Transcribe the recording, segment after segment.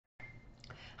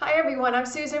Hi everyone, I'm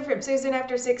Susan from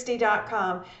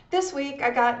SusanAfter60.com. This week I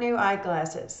got new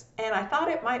eyeglasses and I thought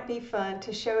it might be fun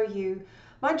to show you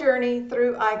my journey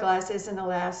through eyeglasses in the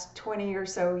last 20 or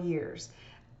so years.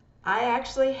 I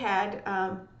actually had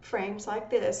frames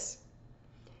like this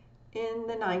in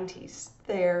the 90s.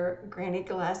 They're granny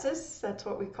glasses, that's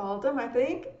what we called them, I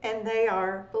think, and they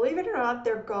are, believe it or not,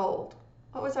 they're gold.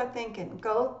 What was I thinking?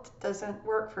 Gold doesn't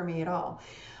work for me at all.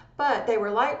 But they were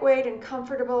lightweight and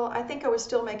comfortable. I think I was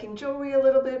still making jewelry a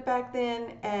little bit back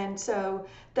then, and so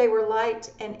they were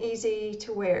light and easy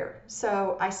to wear.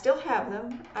 So I still have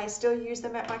them. I still use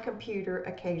them at my computer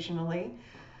occasionally,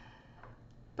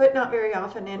 but not very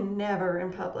often and never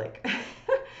in public.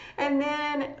 And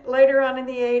then later on in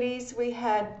the 80s, we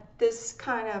had this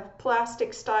kind of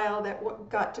plastic style that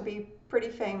got to be pretty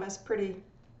famous, pretty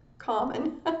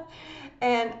common.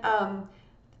 And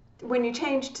when you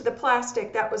changed to the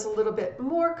plastic, that was a little bit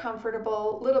more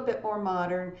comfortable, a little bit more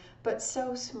modern, but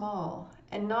so small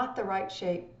and not the right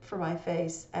shape for my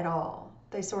face at all.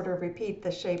 They sort of repeat the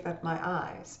shape of my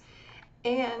eyes.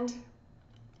 And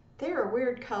they're a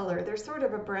weird color. They're sort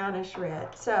of a brownish red.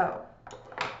 So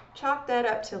chalk that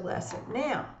up to lesson.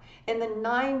 Now, in the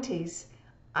 90s,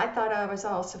 I thought I was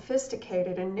all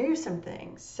sophisticated and knew some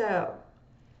things. So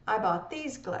I bought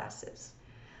these glasses.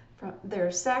 They're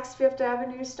Saks Fifth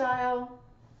Avenue style,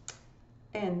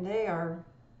 and they are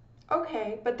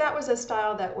okay, but that was a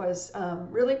style that was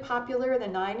really popular in the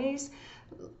 90s.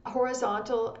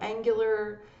 Horizontal,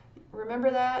 angular, remember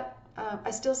that?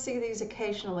 I still see these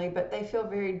occasionally, but they feel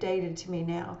very dated to me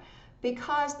now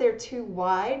because they're too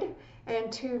wide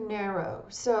and too narrow.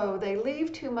 So they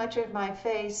leave too much of my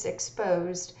face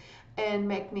exposed and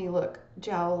make me look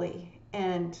jowly,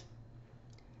 and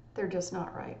they're just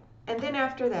not right. And then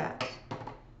after that,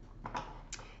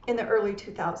 in the early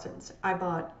 2000s, I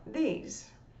bought these.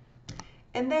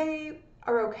 And they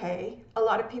are okay. A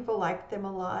lot of people like them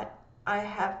a lot.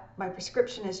 My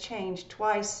prescription has changed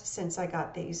twice since I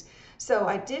got these. So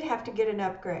I did have to get an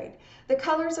upgrade. The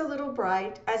color's a little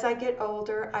bright. As I get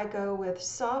older, I go with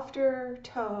softer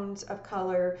tones of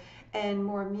color and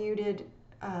more muted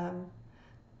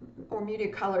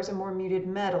colors and more muted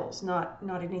metals, not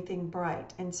anything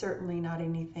bright, and certainly not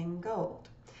anything gold.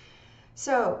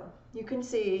 So you can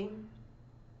see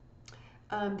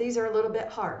these are a little bit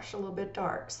harsh, a little bit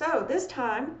dark. So this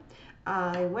time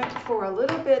I went for a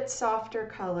little bit softer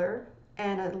color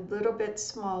and a little bit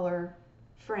smaller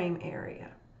frame area.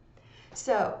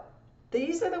 So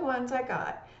these are the ones I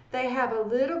got. They have a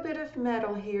little bit of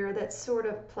metal here that's sort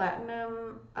of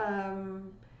platinum,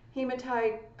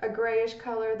 hematite, a grayish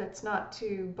color that's not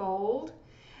too bold.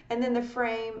 And then the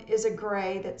frame is a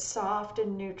gray that's soft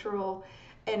and neutral,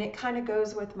 and it kind of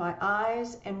goes with my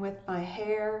eyes and with my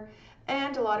hair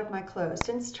and a lot of my clothes,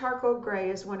 since charcoal gray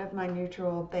is one of my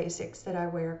neutral basics that I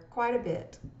wear quite a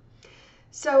bit.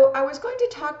 So I was going to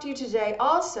talk to you today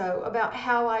also about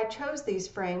how I chose these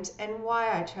frames and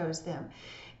why I chose them.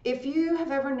 If you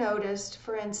have ever noticed,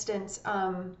 for instance,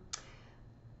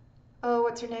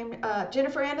 what's her name?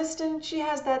 Jennifer Aniston. She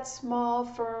has that small,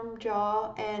 firm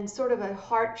jaw and sort of a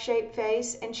heart-shaped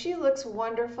face, and she looks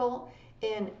wonderful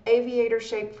in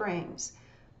aviator-shaped frames.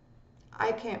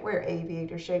 I can't wear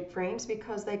aviator-shaped frames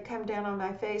because they come down on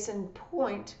my face and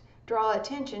draw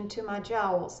attention to my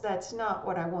jowls. That's not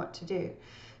what I want to do.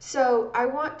 So I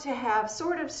want to have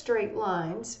sort of straight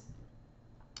lines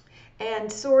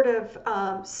and sort of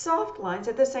soft lines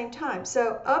at the same time.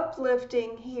 So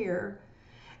uplifting here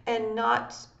and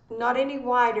not any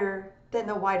wider than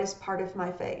the widest part of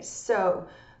my face. So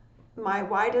my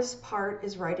widest part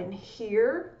is right in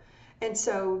here, and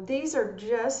so these are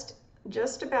just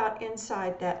about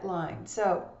inside that line.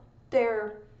 So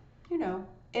they're,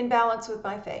 in balance with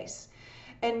my face.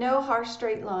 And no harsh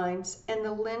straight lines, and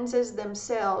the lenses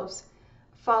themselves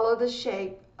follow the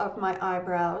shape of my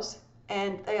eyebrows,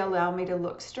 and they allow me to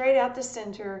look straight out the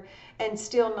center and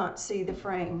still not see the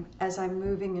frame as I'm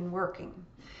moving and working.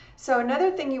 So another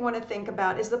thing you want to think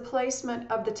about is the placement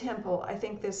of the temple. I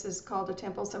think this is called a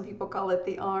temple. Some people call it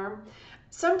the arm.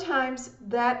 Sometimes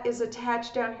that is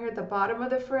attached down here at the bottom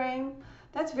of the frame.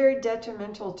 That's very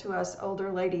detrimental to us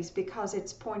older ladies because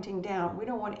it's pointing down. We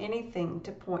don't want anything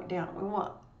to point down. We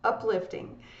want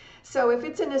uplifting. So if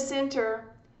it's in the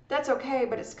center, that's okay,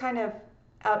 but it's kind of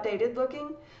outdated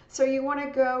looking. So you want to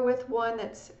go with one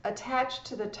that's attached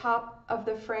to the top of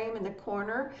the frame in the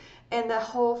corner, and the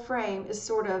whole frame is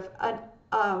sort of a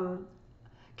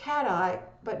cat eye,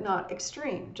 but not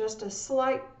extreme, just a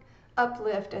slight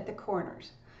uplift at the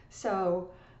corners. So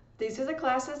these are the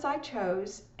glasses I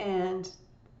chose, and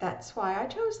that's why I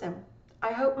chose them.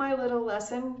 I hope my little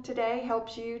lesson today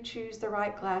helps you choose the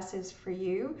right glasses for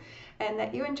you and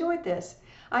that you enjoyed this.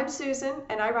 I'm Susan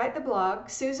and I write the blog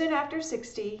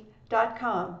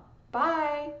SusanAfter60.com.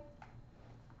 Bye!